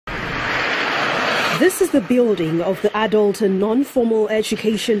This is the building of the Adult and Non-Formal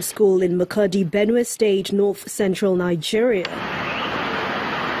Education School in Makurdi, Benue State, north-central Nigeria.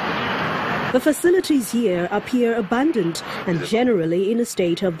 The facilities here appear abandoned and generally in a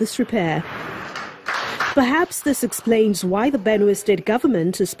state of disrepair. Perhaps this explains why the Benue State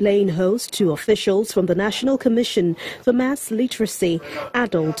government is playing host to officials from the National Commission for Mass Literacy,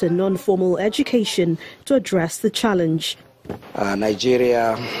 Adult and Non-Formal Education to address the challenge.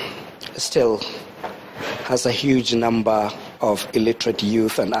 Nigeria still has a huge number of illiterate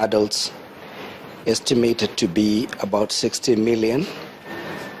youth and adults, estimated to be about 60 million,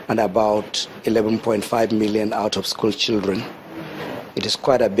 and about 11.5 million out-of-school children. It is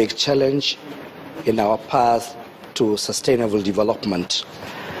quite a big challenge in our path to sustainable development.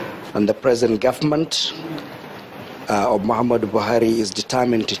 And the present government of Muhammadu Buhari is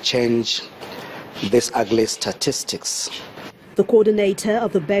determined to change these ugly statistics. The coordinator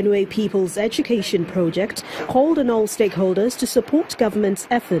of the Benue People's Education Project called on all stakeholders to support government's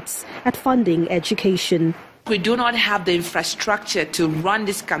efforts at funding education. We do not have the infrastructure to run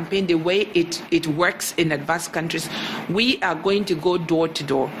this campaign the way it works in advanced countries. We are going to go door to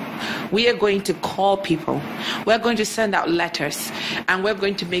door. We are going to call people. We're going to send out letters, and we're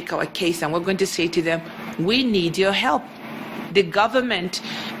going to make our case, and we're going to say to them, we need your help. The government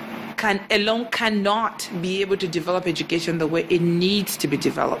alone cannot be able to develop education the way it needs to be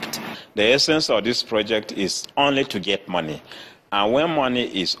developed. The essence of this project is only to get money. And when money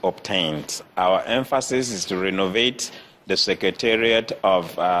is obtained, our emphasis is to renovate the Secretariat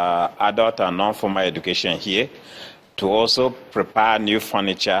of Adult and Non-Formal Education here, to also prepare new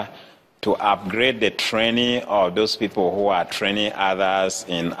furniture, to upgrade the training of those people who are training others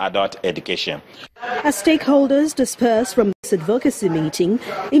in adult education. As stakeholders disperse from this advocacy meeting,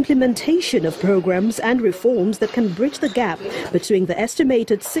 implementation of programs and reforms that can bridge the gap between the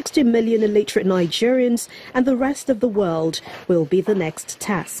estimated 60 million illiterate Nigerians and the rest of the world will be the next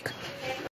task.